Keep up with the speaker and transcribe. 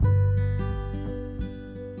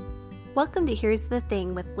Welcome to Here's the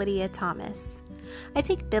Thing with Lydia Thomas. I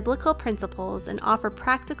take biblical principles and offer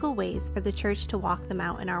practical ways for the church to walk them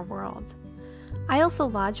out in our world. I also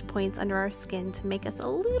lodge points under our skin to make us a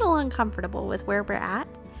little uncomfortable with where we're at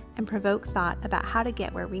and provoke thought about how to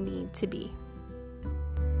get where we need to be.